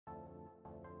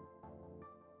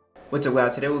What's up,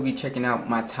 guys? Today we'll be checking out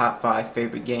my top 5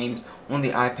 favorite games on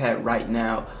the iPad right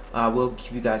now. We'll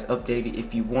keep you guys updated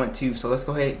if you want to, so let's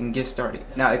go ahead and get started.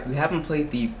 Now, if you haven't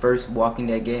played the first Walking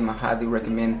Dead game, I highly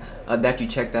recommend that you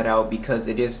check that out because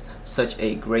it is such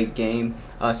a great game.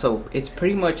 So it's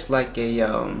pretty much like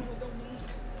a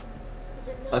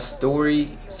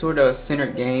story sort of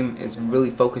centered game. Is really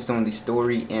focused on the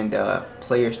story and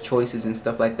players' choices and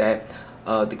stuff like that.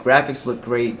 The graphics look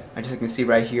great. As you can see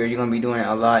right here, you're gonna be doing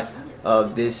a lot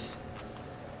of this,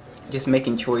 just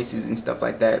making choices and stuff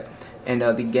like that. And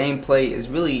the gameplay is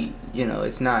really,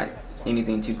 it's not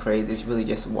anything too crazy. It's really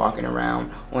just walking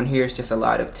around. On here, it's just a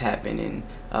lot of tapping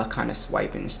and kind of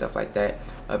swiping and stuff like that.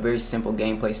 A very simple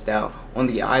gameplay style. On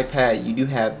the iPad, you do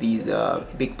have these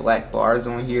big black bars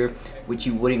on here, which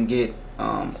you wouldn't get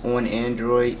on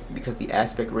Android because the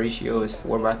aspect ratio is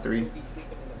 4:3.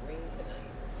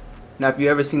 Now, if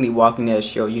you ever seen the Walking Dead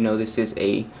show, you know this is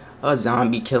a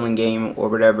zombie killing game or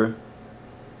whatever.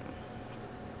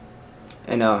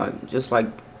 And just like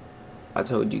I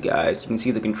told you guys, you can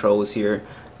see the controls here.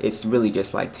 It's really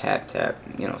just like tap, tap,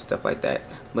 stuff like that.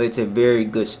 But it's a very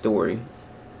good story.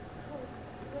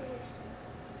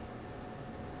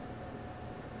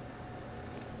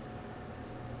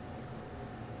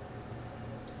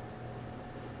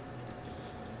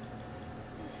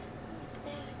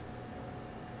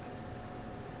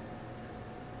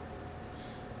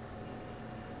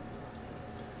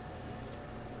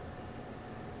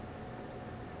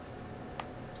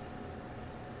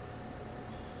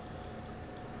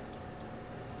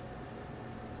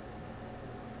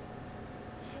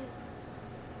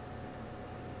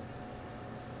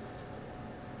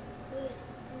 Good.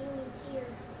 No one's here.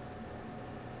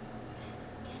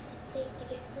 Guess it's safe to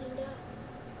get cleaned up.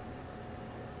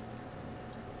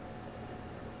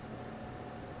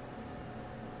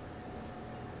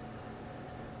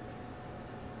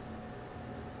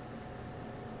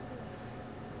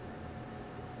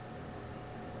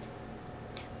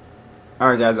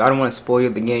 Alright guys, I don't want to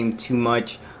spoil the game too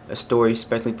much, a story,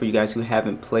 especially for you guys who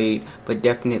haven't played, but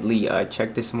definitely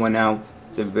check this one out.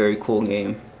 It's a very cool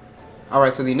game.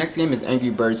 Alright, so the next game is Angry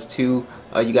Birds 2.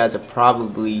 You guys have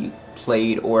probably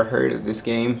played or heard of this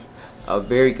game. A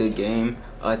very good game.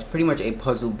 It's pretty much a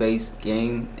puzzle based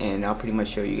game, and I'll pretty much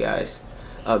show you guys.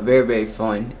 Very, very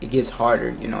fun. It gets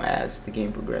harder, as the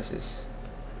game progresses.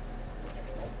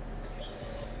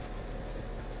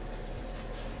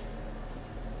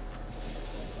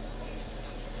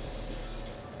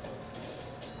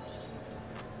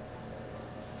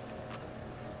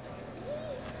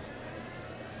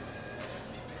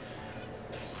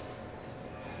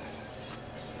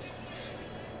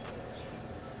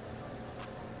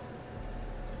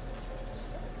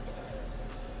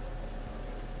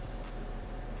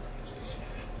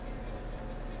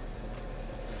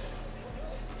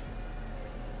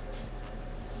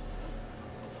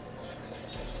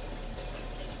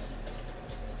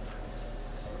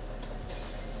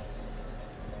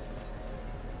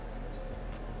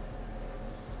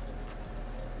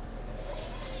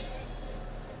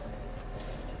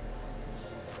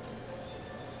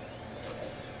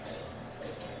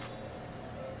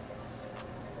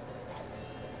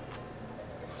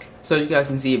 So you guys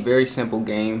can see, a very simple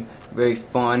game, very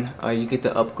fun. You get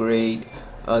to upgrade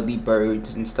the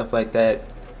birds and stuff like that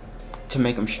to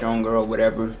make them stronger or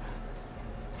whatever.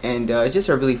 And it's just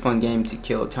a really fun game to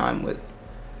kill time with.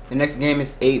 The next game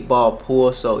is 8-Ball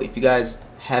Pool. So if you guys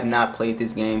have not played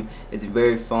this game, it's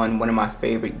very fun. One of my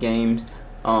favorite games.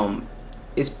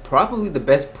 It's probably the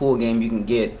best pool game you can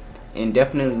get, and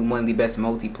definitely one of the best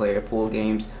multiplayer pool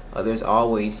games. There's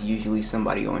always usually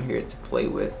somebody on here to play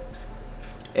with.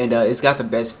 And it's got the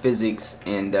best physics,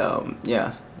 and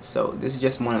yeah, so this is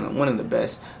just one of the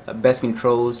best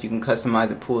controls. You can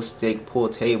customize a pool stick, pool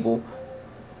table.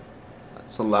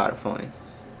 It's a lot of fun.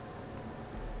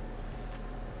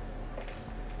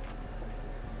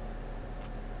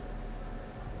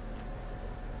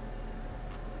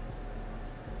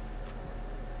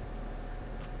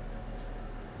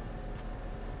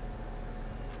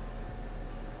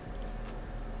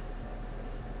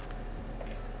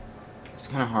 It's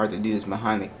kind of hard to do this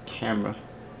behind the camera.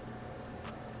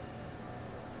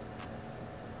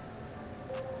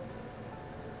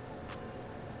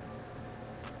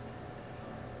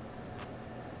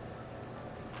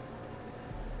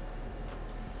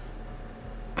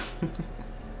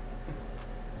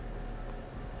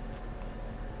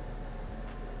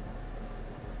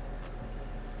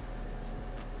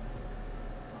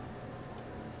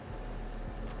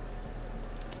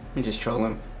 I'm just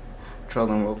trolling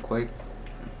real quick.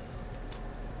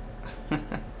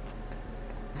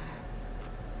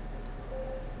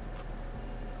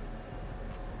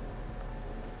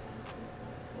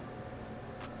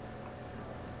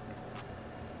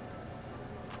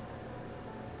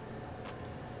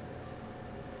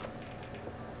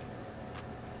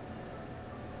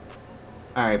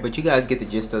 Alright, but you guys get the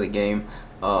gist of the game.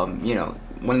 You know,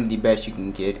 one of the best you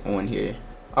can get on here.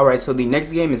 Alright, so the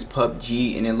next game is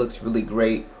PubG, and it looks really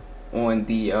great on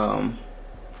the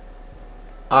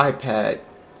iPad.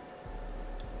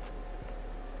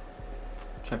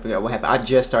 Trying to figure out what happened. I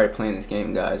just started playing this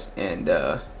game, guys, and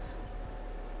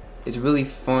it's really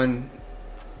fun.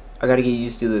 I gotta get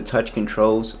used to the touch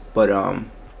controls, but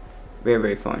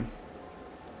very fun.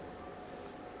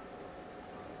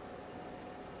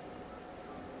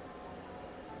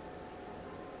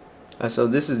 So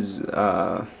this is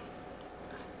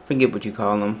forget what you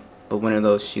call them, but one of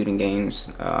those shooting games.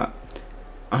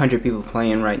 100 people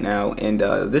playing right now, and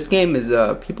this game is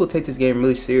people take this game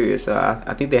really serious.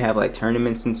 I think they have like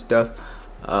tournaments and stuff,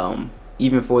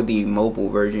 even for the mobile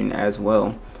version as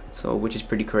well. So which is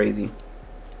pretty crazy.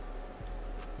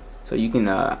 So you can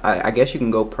I guess you can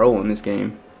go pro in this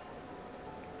game.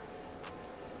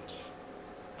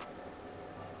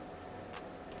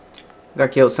 I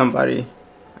killed somebody.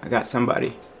 I got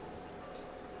somebody.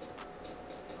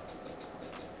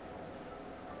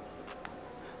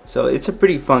 So it's a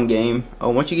pretty fun game.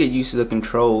 Once you get used to the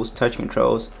controls, touch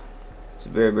controls, it's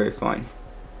very fun.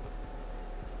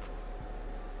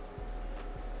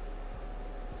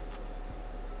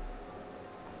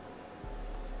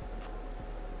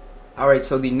 Alright,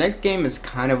 so the next game is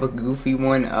kind of a goofy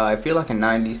one. If you're like a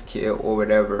 90s kid or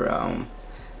whatever,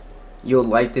 you'll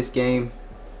like this game.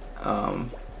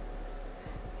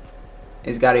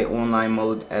 It's got an online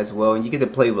mode as well, and you get to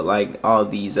play with like all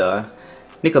these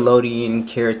Nickelodeon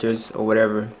characters or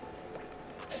whatever.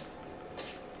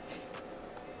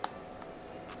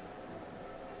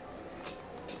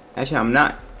 Actually, I'm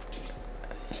not.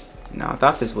 No, I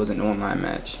thought this was an online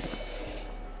match.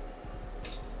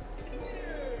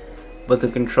 But the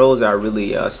controls are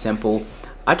really simple.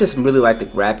 I just really like the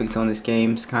graphics on this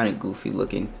game. It's kind of goofy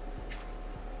looking.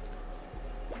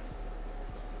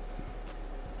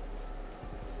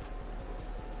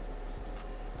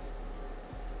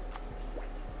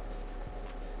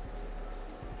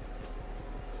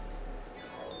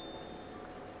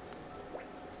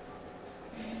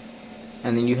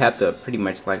 And then you have to pretty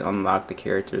much like unlock the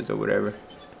characters or whatever.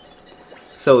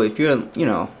 So if you're, you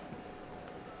know,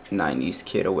 90s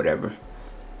kid or whatever,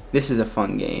 this is a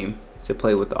fun game to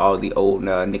play with all the old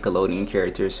Nickelodeon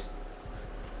characters.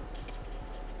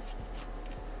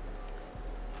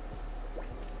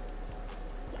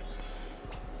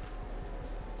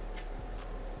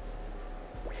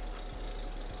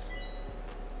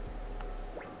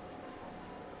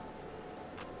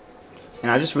 And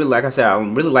I just really, like I said, I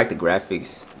really like the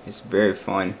graphics. It's very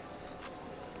fun.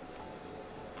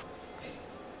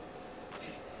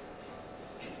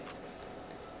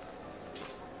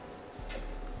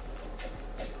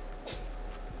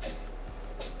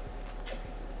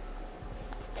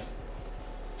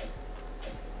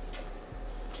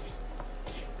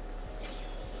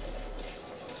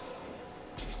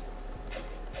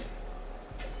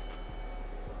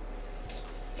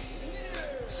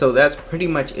 So that's pretty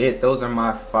much it. Those are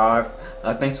my 5.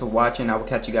 Thanks for watching. I will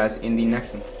catch you guys in the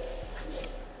next one.